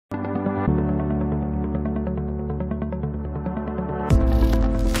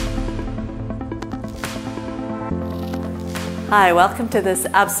Hi, welcome to this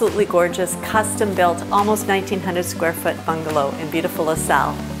absolutely gorgeous, custom-built, almost 1,900 square foot bungalow in beautiful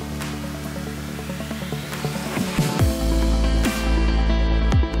LaSalle.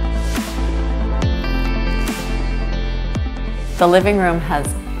 The living room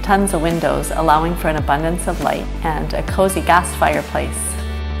has tons of windows, allowing for an abundance of light, and a cozy gas fireplace.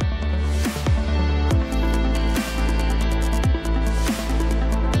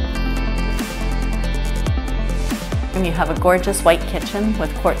 And you have a gorgeous white kitchen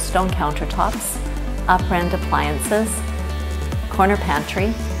with quartz stone countertops, upper end appliances, corner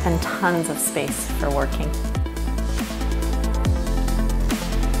pantry, and tons of space for working.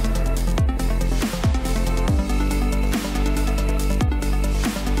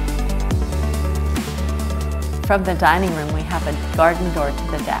 From the dining room, we have a garden door to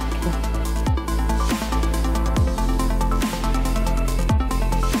the deck.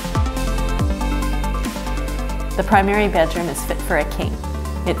 The primary bedroom is fit for a king.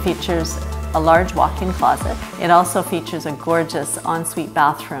 It features a large walk-in closet. It also features a gorgeous ensuite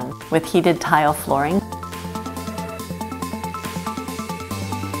bathroom with heated tile flooring.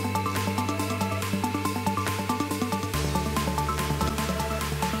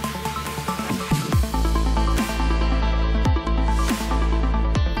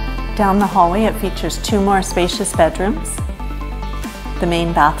 Down the hallway, it features two more spacious bedrooms, the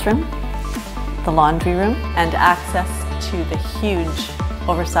main bathroom, the laundry room, and access to the huge,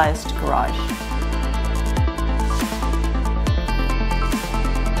 oversized garage.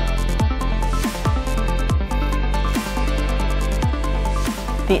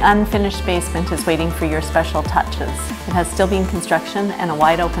 The unfinished basement is waiting for your special touches. It has still beam construction and a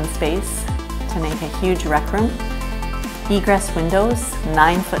wide open space to make a huge rec room, egress windows,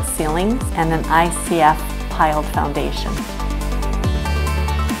 9-foot ceilings, and an ICF piled foundation.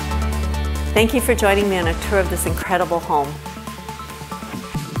 Thank you for joining me on a tour of this incredible home.